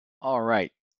All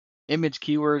right, image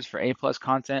keywords for A+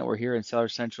 content. We're here in Seller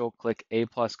Central. Click A+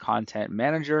 Content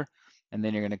Manager, and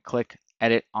then you're going to click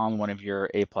Edit on one of your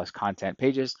A+ content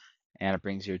pages, and it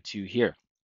brings you to here.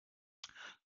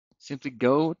 Simply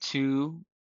go to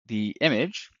the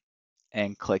image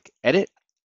and click Edit,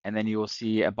 and then you will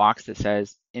see a box that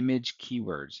says Image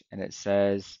Keywords, and it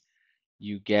says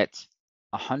you get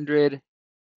 100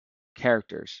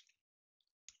 characters.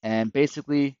 And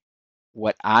basically,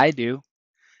 what I do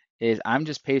is I'm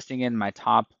just pasting in my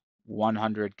top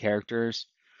 100 characters,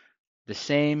 the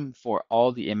same for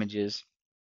all the images.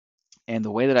 And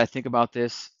the way that I think about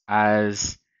this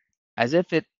as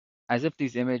if it as if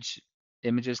these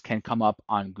images can come up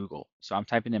on Google. So I'm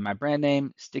typing in my brand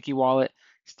name, sticky wallet,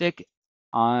 stick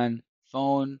on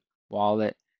phone,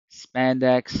 wallet,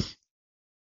 spandex,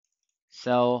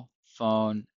 cell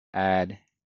phone, adhesive,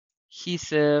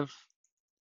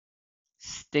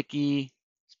 sticky,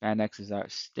 spandex is our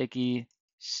sticky,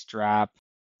 strap,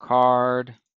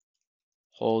 card,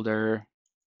 holder,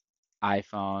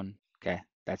 iPhone. Okay,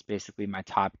 that's basically my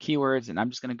top keywords. And I'm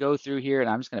just going to go through here and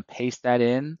I'm just going to paste that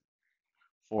in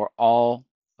for all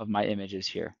of my images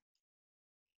here.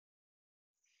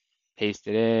 Paste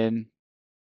it in,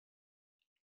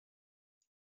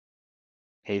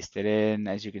 paste it in.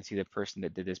 As you can see, the person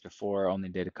that did this before only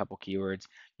did a couple keywords.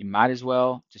 You might as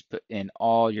well just put in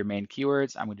all your main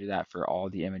keywords. I'm going to do that for all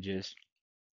the images,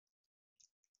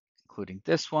 including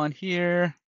this one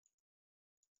here.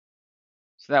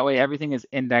 So that way everything is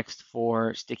indexed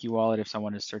for Sticky Wallet if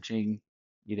someone is searching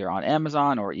either on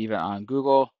Amazon or even on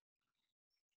Google.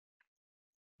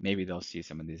 Maybe they'll see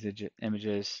some of these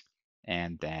images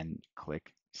and then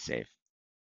click save.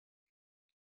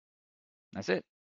 That's it.